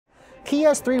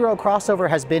Kia's three-row crossover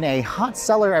has been a hot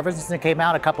seller ever since it came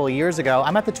out a couple of years ago.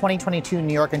 I'm at the 2022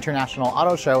 New York International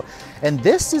Auto Show, and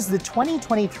this is the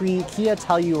 2023 Kia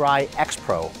Telluride X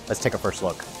Pro. Let's take a first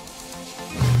look.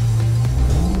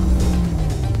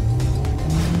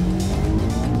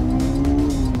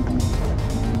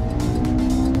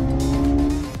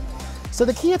 So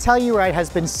the Kia Telluride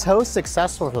has been so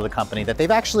successful for the company that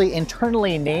they've actually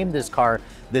internally named this car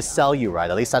the Celluride.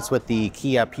 At least that's what the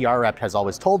Kia PR rep has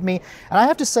always told me. And I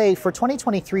have to say, for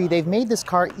 2023, they've made this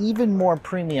car even more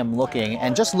premium looking.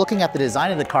 And just looking at the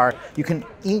design of the car, you can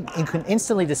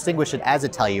instantly distinguish it as a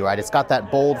Telluride. It's got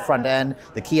that bold front end.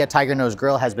 The Kia Tiger Nose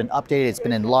grille has been updated. It's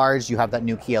been enlarged. You have that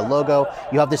new Kia logo.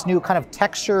 You have this new kind of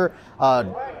texture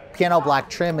piano black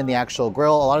trim in the actual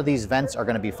grille. A lot of these vents are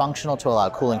going to be functional to allow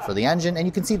cooling for the engine, and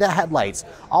you can see the headlights.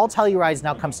 All Tellurides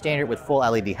now come standard with full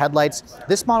LED headlights.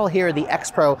 This model here, the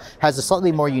X Pro, has a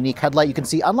slightly more unique headlight. You can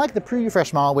see, unlike the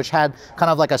pre-refresh model, which had kind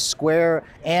of like a square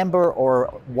amber or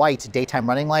white daytime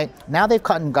running light, now they've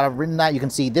got rid of that. You can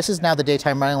see this is now the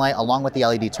daytime running light along with the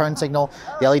LED turn signal.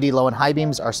 The LED low and high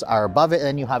beams are above it, and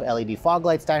then you have LED fog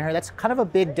lights down here. That's kind of a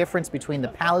big difference between the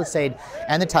Palisade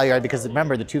and the Telluride, because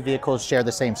remember, the two vehicles share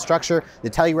the same structure. The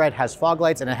Telluride has fog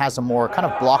lights, and it has a more kind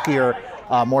of blockier,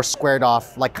 more squared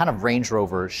off, like kind of Range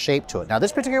Rover shape to it. Now,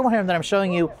 this particular one here that I'm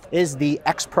showing you is the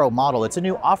X Pro model. It's a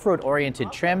new off-road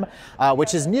oriented trim,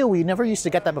 which is new. We never used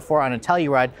to get that before on a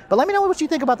Telluride. But let me know what you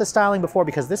think about the styling before,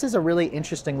 because this is a really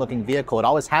interesting looking vehicle. It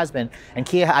always has been, and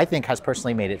Kia, I think, has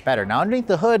personally made it better. Now, underneath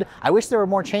the hood, I wish there were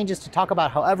more changes to talk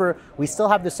about. However, we still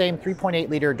have the same 3.8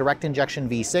 liter direct injection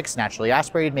V6, naturally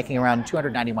aspirated, making around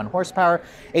 291 horsepower,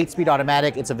 8-speed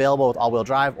automatic. It's available with all-wheel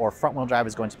drive, or front-wheel drive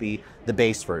is going to be the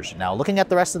base version. Now, looking at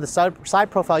the rest of the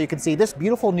side profile, you can see this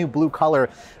beautiful new blue color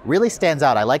really stands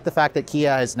out. I like the fact that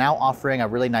Kia is now offering a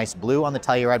really nice blue on the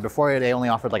Telluride. Before, they only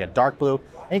offered like a dark blue.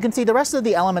 And you can see the rest of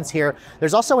the elements here.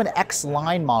 There's also an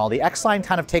X-Line model. The X-Line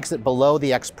kind of takes it below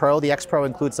the X Pro. The X Pro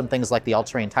includes some things like the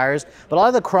all-terrain tires, but a lot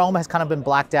of the chrome has kind of been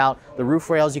blacked out. The roof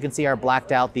rails, you can see, are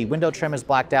blacked out. The window trim is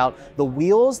blacked out. The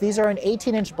wheels, these are an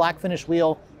 18-inch black finish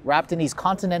wheel wrapped in these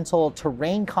Continental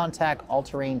terrain contact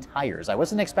all-terrain tires. I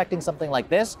wasn't expecting something like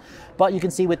this, but you can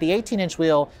see with the 18-inch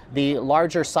wheel, the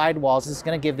larger sidewalls, this is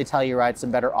going to give the Telluride some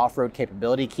better off-road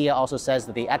capability. Kia also says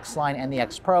that the X-Line and the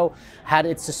X Pro had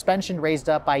its suspension raised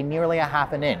up by nearly a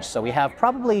half an inch. So we have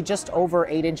probably just over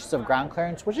 8 inches of ground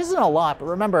clearance, which isn't a lot, but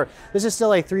remember, this is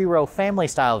still a three-row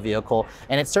family-style vehicle,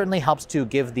 and it certainly helps to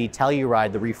give the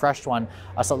Telluride, the refreshed one,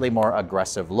 a slightly more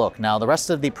aggressive look. Now, the rest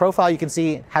of the profile you can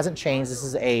see hasn't changed. This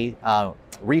is a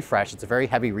refresh. It's a very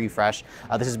heavy refresh.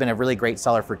 This has been a really great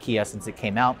seller for Kia since it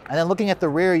came out. And then looking at the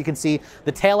rear, you can see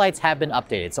the taillights have been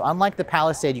updated. So unlike the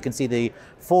Palisade, you can see the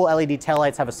full LED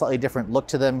taillights have a slightly different look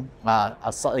to them,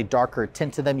 a slightly darker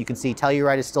tint to them. You can see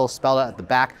Telluride is still spelled out at the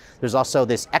back. There's also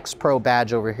this X Pro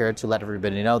badge over here to let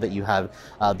everybody know that you have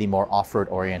the more off-road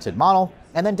oriented model.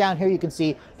 And then down here, you can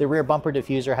see the rear bumper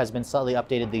diffuser has been slightly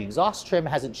updated. The exhaust trim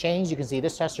hasn't changed. You can see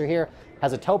this tester here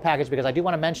has a tow package, because I do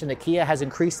want to mention that Kia has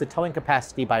increased the towing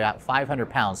capacity by about 500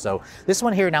 pounds. So this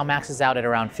one here now maxes out at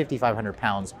around 5,500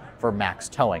 pounds for max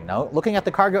towing. Now, looking at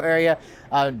the cargo area,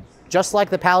 just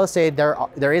like the Palisade,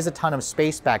 there is a ton of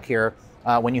space back here.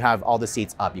 When you have all the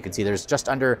seats up, you can see there's just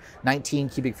under 19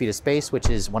 cubic feet of space, which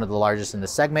is one of the largest in the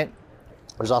segment.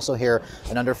 There's also here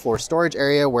an underfloor storage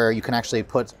area where you can actually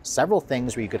put several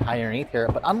things where you could hide underneath here.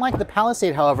 But unlike the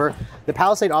Palisade, however, the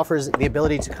Palisade offers the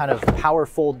ability to kind of power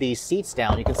fold these seats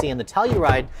down. You can see in the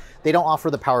Telluride, they don't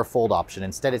offer the power fold option.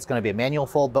 Instead, it's going to be a manual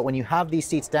fold. But when you have these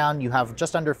seats down, you have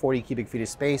just under 40 cubic feet of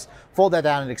space. Fold that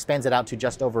down and it expands it out to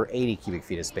just over 80 cubic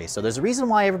feet of space. So there's a reason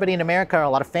why everybody in America, a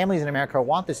lot of families in America,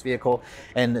 want this vehicle.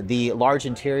 And the large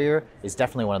interior is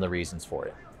definitely one of the reasons for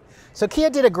it. So Kia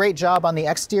did a great job on the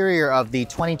exterior of the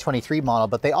 2023 model,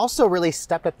 but they also really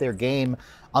stepped up their game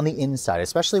on the inside,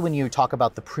 especially when you talk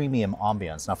about the premium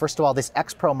ambience. Now, first of all, this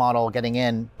X Pro model getting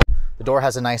in, the door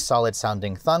has a nice solid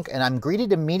sounding thunk, and I'm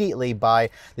greeted immediately by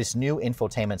this new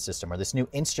infotainment system, or this new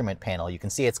instrument panel. You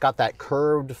can see it's got that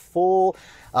curved full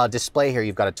display here.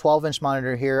 You've got a 12-inch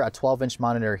monitor here, a 12-inch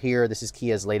monitor here. This is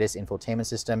Kia's latest infotainment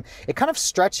system. It kind of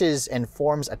stretches and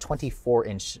forms a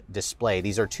 24-inch display.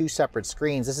 These are two separate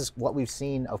screens. This is what we've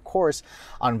seen, of course,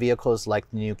 on vehicles like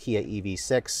the new Kia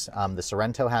EV6. The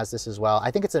Sorento has this as well.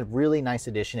 I think it's a really nice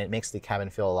addition. It makes the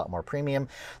cabin feel a lot more premium.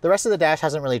 The rest of the dash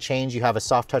hasn't really changed. You have a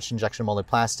soft touch injection injection molded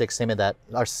plastic, same as that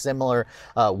are similar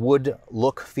wood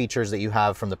look features that you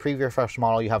have from the previous refresh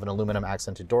model. You have an aluminum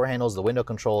accented door handles. The window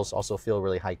controls also feel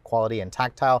really high quality and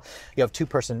tactile. You have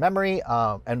 2-person memory.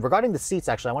 And regarding the seats,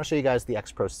 actually, I want to show you guys the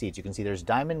X Pro seats. You can see there's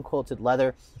diamond quilted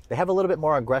leather. They have a little bit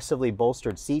more aggressively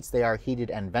bolstered seats. They are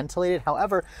heated and ventilated.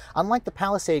 However, unlike the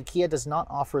Palisade, Kia does not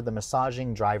offer the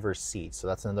massaging driver's seat. So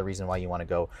that's another reason why you want to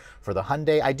go for the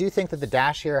Hyundai. I do think that the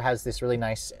dash here has this really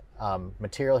nice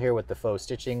material here with the faux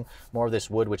stitching, more of this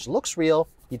wood, which looks real.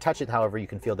 You touch it, however, you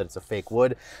can feel that it's a fake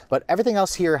wood, but everything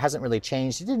else here hasn't really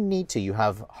changed. You didn't need to. You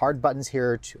have hard buttons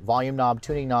here, volume knob,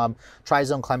 tuning knob,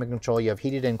 tri-zone climate control. You have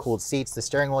heated and cooled seats. The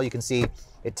steering wheel, you can see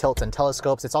it tilts and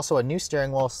telescopes. It's also a new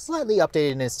steering wheel, slightly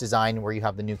updated in its design, where you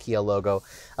have the new Kia logo.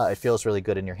 It feels really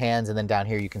good in your hands. And then down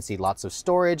here, you can see lots of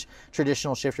storage,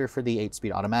 traditional shifter for the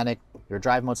 8-speed automatic, your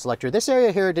drive mode selector. This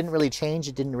area here didn't really change.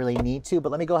 It didn't really need to,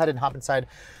 but let me go ahead and hop inside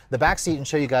the back seat and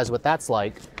show you guys what that's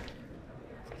like.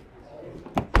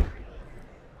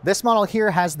 This model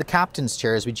here has the captain's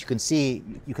chairs, which you can see,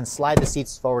 you can slide the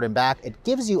seats forward and back. It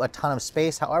gives you a ton of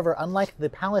space. However, unlike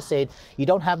the Palisade, you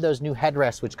don't have those new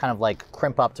headrests, which kind of like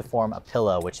crimp up to form a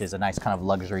pillow, which is a nice kind of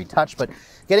luxury touch. But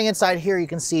getting inside here, you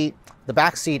can see the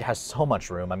back seat has so much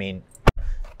room. I mean,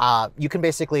 you can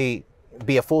basically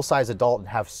be a full-size adult and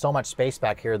have so much space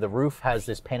back here. The roof has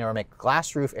this panoramic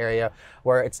glass roof area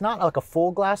where it's not like a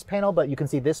full glass panel, but you can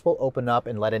see this will open up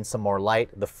and let in some more light.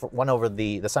 The one over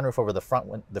the sunroof over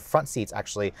the front seats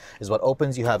actually is what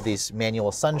opens. You have these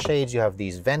manual sunshades, you have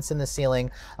these vents in the ceiling,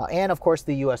 and of course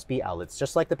the USB outlets.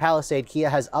 Just like the Palisade, Kia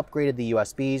has upgraded the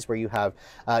USBs where you have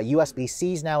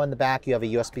USB-Cs now in the back, you have a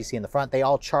USB-C in the front. They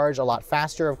all charge a lot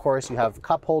faster, of course. You have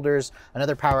cup holders,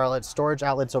 another power outlet, storage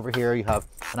outlets over here. You have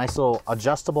a nice little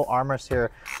adjustable armrest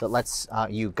here that lets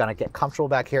you kind of get comfortable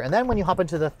back here. And then when you hop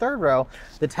into the third row,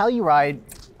 the Telluride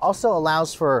also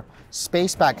allows for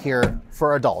space back here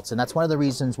for adults. And that's one of the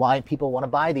reasons why people want to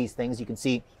buy these things. You can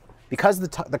see, because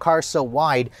the car is so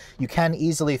wide, you can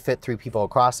easily fit 3 people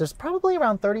across. There's probably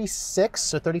around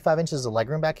 36 or 35 inches of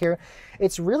legroom back here.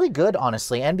 It's really good,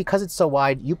 honestly. And because it's so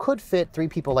wide, you could fit 3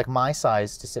 people like my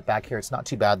size to sit back here. It's not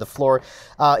too bad. The floor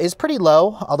is pretty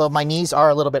low, although my knees are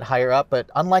a little bit higher up. But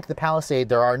unlike the Palisade,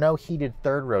 there are no heated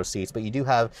third row seats, but you do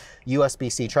have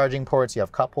USB-C charging ports. You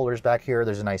have cup holders back here.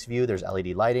 There's a nice view. There's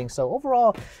LED lighting. So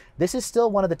overall, this is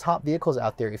still one of the top vehicles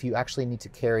out there if you actually need to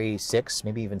carry 6,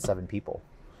 maybe even 7 people.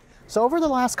 So over the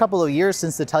last couple of years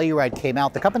since the Telluride came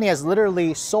out, the company has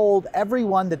literally sold every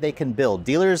one that they can build.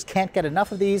 Dealers can't get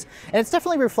enough of these, and it's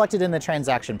definitely reflected in the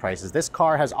transaction prices. This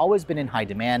car has always been in high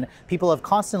demand. People have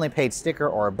constantly paid sticker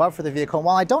or above for the vehicle. And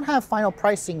while I don't have final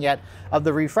pricing yet of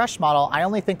the refresh model, I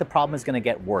only think the problem is going to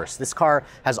get worse. This car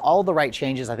has all the right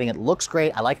changes. I think it looks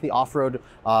great. I like the off-road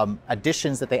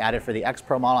additions that they added for the X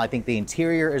Pro model. I think the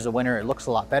interior is a winner. It looks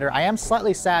a lot better. I am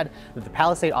slightly sad that the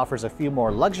Palisade offers a few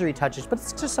more luxury touches, but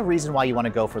it's just a reason why you want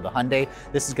to go for the Hyundai.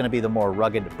 This is going to be the more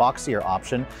rugged, boxier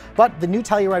option. But the new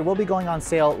Telluride will be going on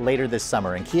sale later this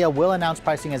summer, and Kia will announce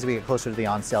pricing as we get closer to the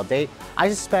on-sale date. I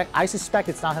suspect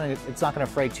it's not going to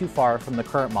fray too far from the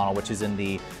current model, which is in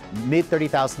the mid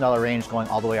 $30,000 range, going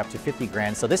all the way up to 50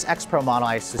 grand. So this X Pro model,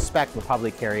 I suspect, will probably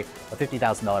carry a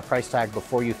 $50,000 price tag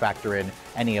before you factor in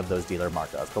any of those dealer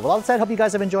markups. But with all that said, hope you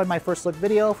guys have enjoyed my first look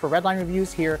video for Redline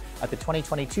Reviews here at the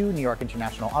 2022 New York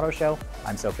International Auto Show.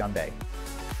 I'm Sofyan Bey.